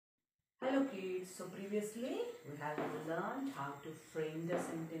Hello kids, so previously we have learned how to frame the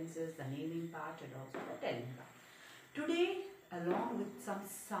sentences, the naming part and also the telling part. Today, along with some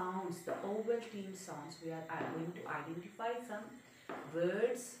sounds, the Ovaltine sounds, we are going to identify some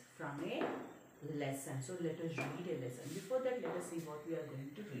words from a lesson. So let us read a lesson. Before that, let us see what we are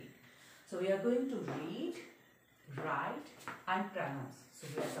going to read. So we are going to read, write and pronounce. So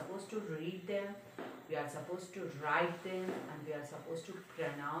we are supposed to read them, we are supposed to write them and we are supposed to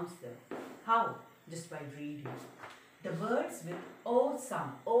pronounce them. How? Just by reading. The words with O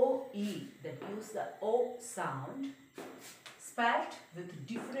sound, O-E, that gives the O sound, spelled with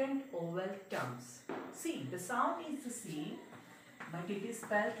different vowel tongues. See, the sound is the same, but it is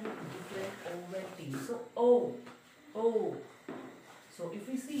spelled with different vowel tongues. So, O, O. So, if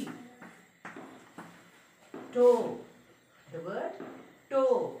we see, toe, the word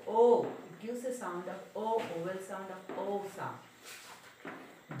toe, O, it gives a sound of O, vowel sound of O sound.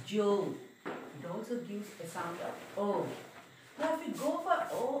 Joe, it also gives a sound of O. Now if we go for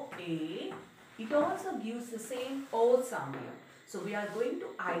O-A, it also gives the same O sound here. So we are going to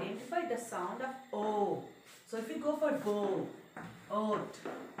identify the sound of O. So if we go for bow, oat,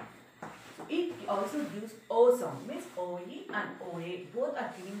 it also gives O sound. Means O-E and O-A both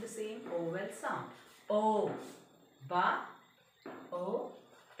are giving the same vowel sound. O, ba, O,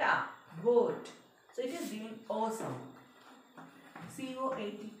 ta, boat. So it is giving O sound.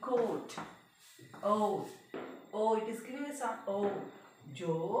 C-O-A-T, coat. O, O, it is giving a sound O.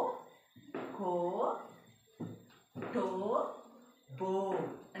 Jo, ko, to, bo.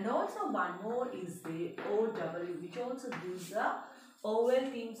 And also one more is the O-W, which also gives the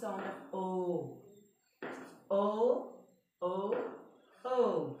Ovaltine sound of O. O, O,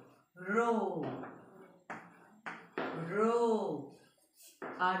 O. Row, row.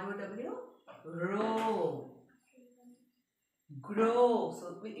 R-O-W, row. Grow.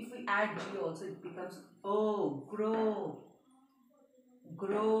 So if we add G also, it becomes O. Grow,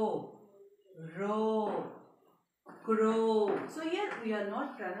 grow, row, grow. So here we are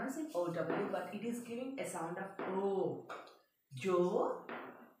not pronouncing O-W, but it is giving a sound of O. Jo,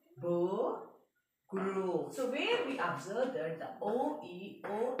 bo, grow. So where we observe that the O-E,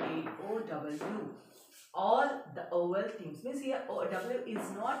 O-A, O-W, all the vowel themes, means here O-W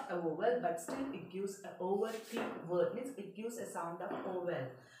is not a vowel, but still it gives a vowel theme word, means it gives a sound of vowel.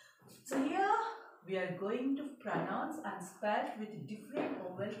 So here we are going to pronounce and spell with different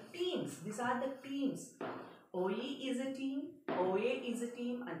vowel themes. These are the themes. O-E is a theme, O-A is a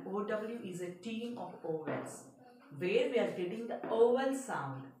theme and O-W is a theme of vowels, where we are getting the vowel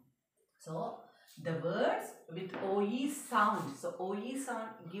sound. So the words with O-E sound, so O-E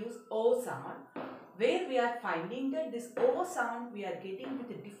sound gives O sound, where we are finding that this O sound we are getting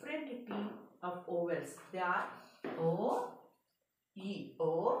with a different theme of vowels. They are O, E,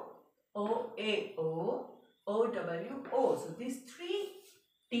 O, O, A, O, O, W, O. So these three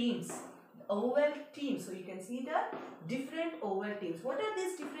themes, vowel themes. So you can see the different vowel themes. What are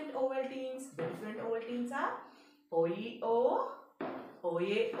these different vowel themes? The different vowel themes are O, E, O, O,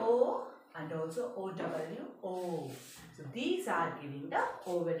 A, O, and also O-W-O. So these are giving the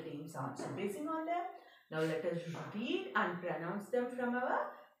Ovaltine sound. So basing on them, now let us read and pronounce them from our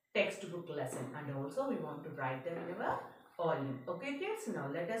textbook lesson. And also we want to write them in our volume. Okay kids, now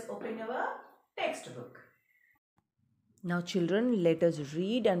let us open our textbook. Now children, let us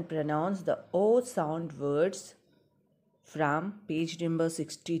read and pronounce the O sound words from page number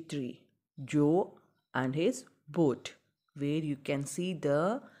 63. Joe and his boat, where you can see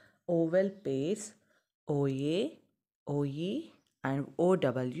the oval pace O-A, O-E and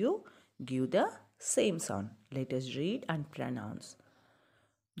O-W give the same sound. Let us read and pronounce.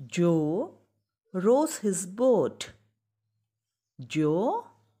 Joe rows his boat. Joe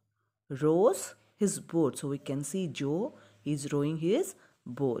rows his boat. So we can see Joe is rowing his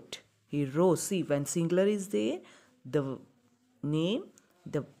boat. He rows. See, when singular is there, the name,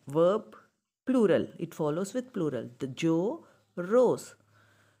 the verb plural, it follows with plural. The Joe rows.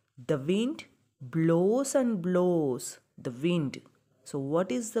 The wind blows and blows. The wind. So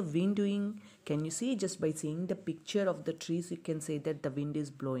what is the wind doing? Can you see? Just by seeing the picture of the trees, you can say that the wind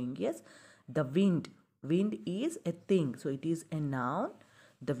is blowing. Yes, the wind. Wind is a thing. So it is a noun.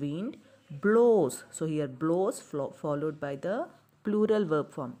 The wind blows. So here blows followed by the plural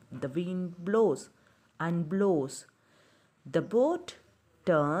verb form. The wind blows and blows. The boat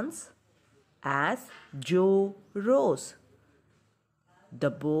turns as Joe rows. The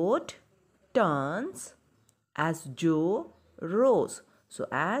boat turns as Joe rows. So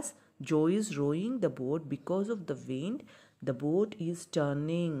as Joe is rowing the boat, because of the wind, the boat is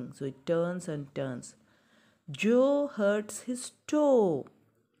turning. So it turns and turns. Joe hurts his toe.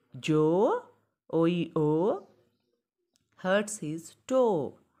 Joe, O-E-O, hurts his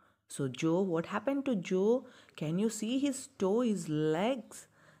toe. So Joe, what happened to Joe? Can you see his toe, his legs?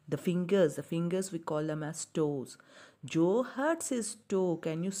 The fingers we call them as toes. Joe hurts his toe.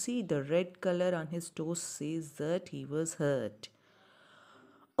 Can you see the red color on his toe says that he was hurt?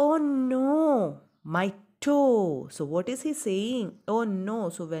 Oh no, my toe. So what is he saying? Oh no.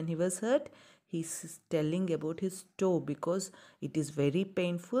 So when he was hurt, he's telling about his toe because it is very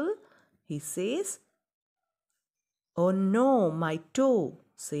painful. He says, oh no, my toe,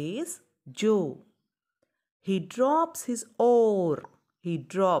 says Joe. He drops his oar. He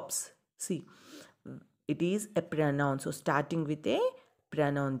drops. See, it is a pronoun. So starting with a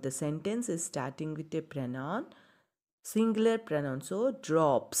pronoun. The sentence is starting with a pronoun. Singular pronoun. So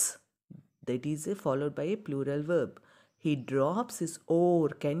drops. That is followed by a plural verb. He drops his oar.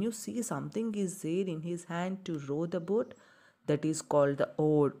 Can you see something is there in his hand to row the boat? That is called the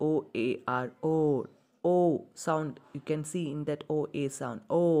oar. O-A-R. Oar. O sound you can see in that O-A sound.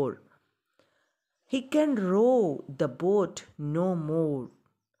 Oar. He can row the boat no more.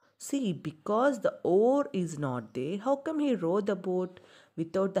 See, because the oar is not there, how come he row the boat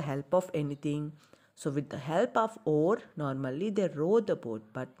without the help of anything? So with the help of oar, normally they row the boat,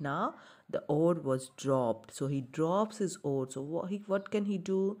 but now the oar was dropped. So he drops his oar. So what can he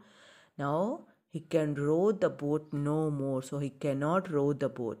do? Now he can row the boat no more. So he cannot row the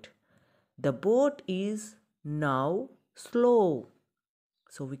boat. The boat is now slow.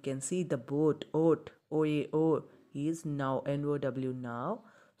 So we can see the boat, O-A-O, is now, N-O-W, now,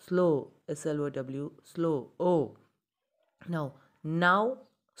 slow, S-L-O-W, slow, O. Now,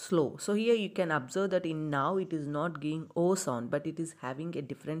 slow. So here you can observe that in now it is not giving O sound, but it is having a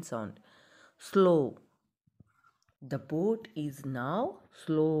different sound. Slow. The boat is now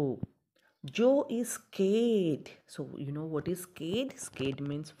slow. Joe is scared. So you know what is scared? Scared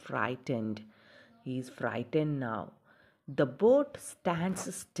means frightened. He is frightened now. The boat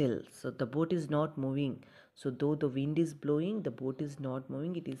stands still. So the boat is not moving. So though the wind is blowing, the boat is not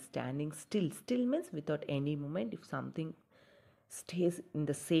moving. It is standing still. Still means without any movement. If something stays in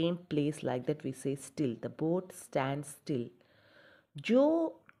the same place like that, we say still. The boat stands still.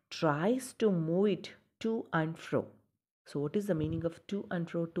 Joe tries to move it to and fro. So what is the meaning of to and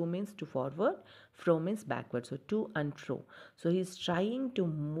fro? To means to forward, fro means backward. So to and fro. So he is trying to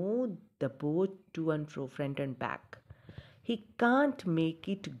move the boat to and fro, front and back. He can't make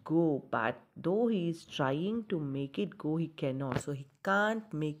it go, but though he is trying to make it go, he cannot. So he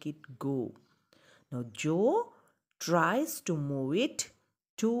can't make it go. Now Joe tries to move it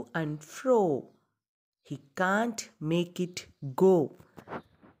to and fro. He can't make it go.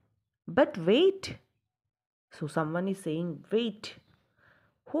 But wait. So someone is saying, wait.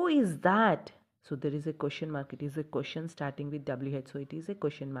 Who is that? So there is a question mark. It is a question starting with WH. So it is a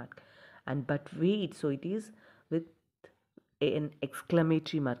question mark. And but wait. So it is with an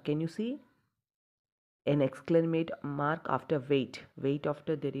exclamatory mark. Can you see? An exclamatory mark after wait. Wait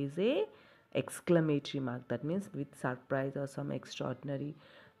after there is a exclamatory mark. That means with surprise or some extraordinary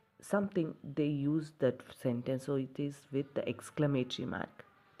something they use that sentence. So it is with the exclamatory mark.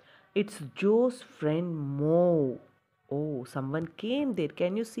 It's Joe's friend Mo. Oh, someone came there.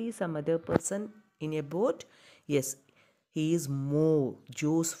 Can you see some other person in a boat? Yes, he is Mo,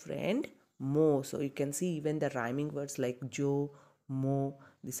 Joe's friend Mo. So you can see even the rhyming words like Joe, Mo.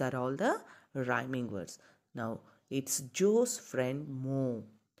 These are all the rhyming words. Now, it's Joe's friend Mo.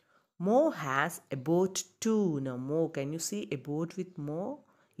 Mo has a boat too. Now, Mo, can you see a boat with Mo?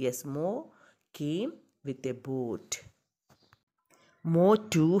 Yes, Mo came with a boat. Mo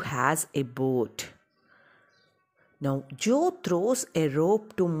too has a boat. Now Joe throws a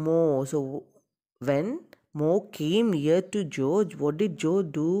rope to Mo. So when Mo came near to Joe, what did Joe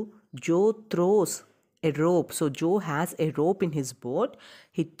do? Joe throws a rope. So Joe has a rope in his boat.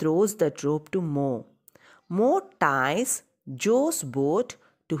 He throws that rope to Mo. Mo ties Joe's boat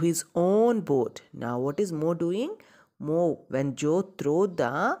to his own boat. Now what is Mo doing? Mo, when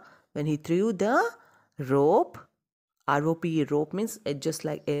when he threw the rope, ROPE, rope means just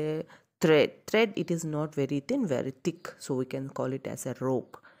like a thread. Thread, it is not very thin, very thick. So we can call it as a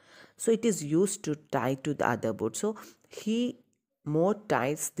rope. So it is used to tie to the other boat. So Mo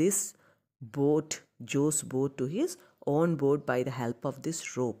ties this boat, Joe's boat, to his own boat by the help of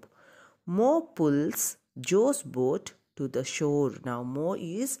this rope. Mo pulls Joe's boat to the shore. Now Mo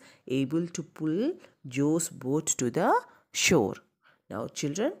is able to pull Joe's boat to the shore. Now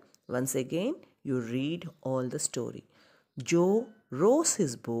children, once again you read all the story. Joe rows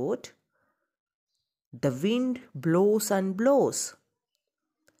his boat. The wind blows and blows.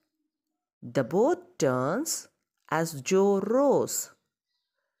 The boat turns as Joe rows.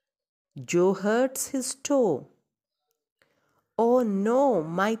 Joe hurts his toe. Oh no,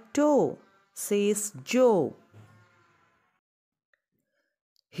 my toe, says Joe.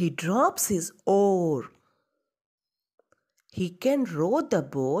 He drops his oar. He can row the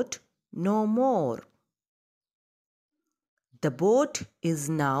boat no more. The boat is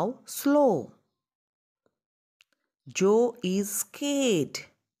now slow. Joe is scared.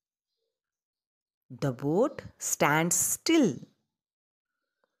 The boat stands still.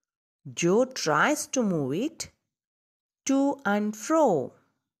 Joe tries to move it to and fro.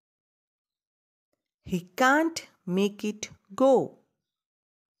 He can't make it go.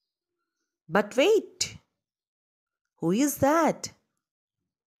 But wait, who is that?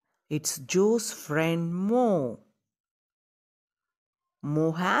 It's Joe's friend Mo.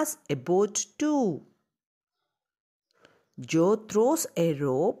 Mo has a boat too. Joe throws a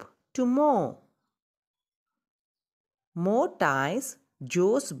rope to Mo. Mo ties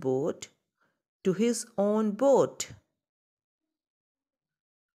Joe's boat to his own boat.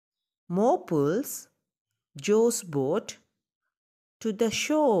 Mo pulls Joe's boat to the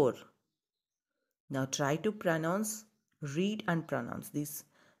shore. Now try to read and pronounce this.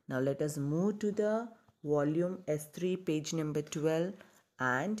 Now let us move to the volume S3 page number 12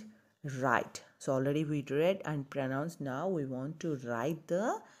 and write. So already we read and pronounced. Now we want to write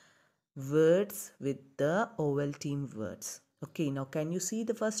the words with the Ovaltine words. Okay, now can you see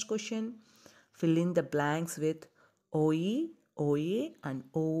the first question? Fill in the blanks with OE, OA and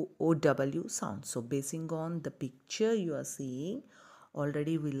OW sounds. So basing on the picture you are seeing,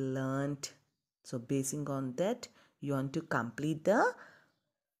 already we learned. So basing on that, you want to complete the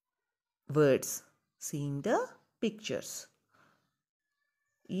words, seeing the pictures.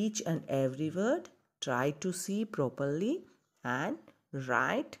 Each and every word try to see properly and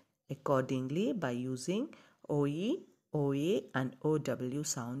write accordingly by using OE, OA and OW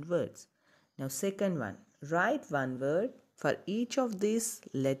sound words. Now second one, write one word for each of these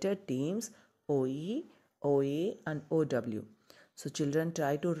letter teams OE, OA and OW. So children,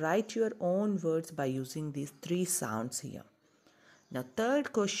 try to write your own words by using these three sounds here. Now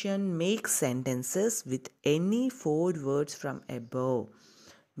third question, make sentences with any four words from above.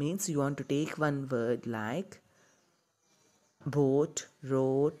 Means you want to take one word like boat,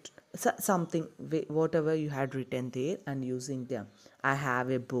 road, something, whatever you had written there and using them. I have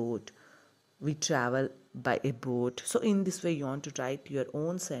a boat. We travel by a boat. So in this way you want to write your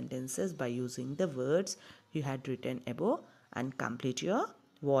own sentences by using the words you had written above and complete your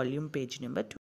volume page number 2.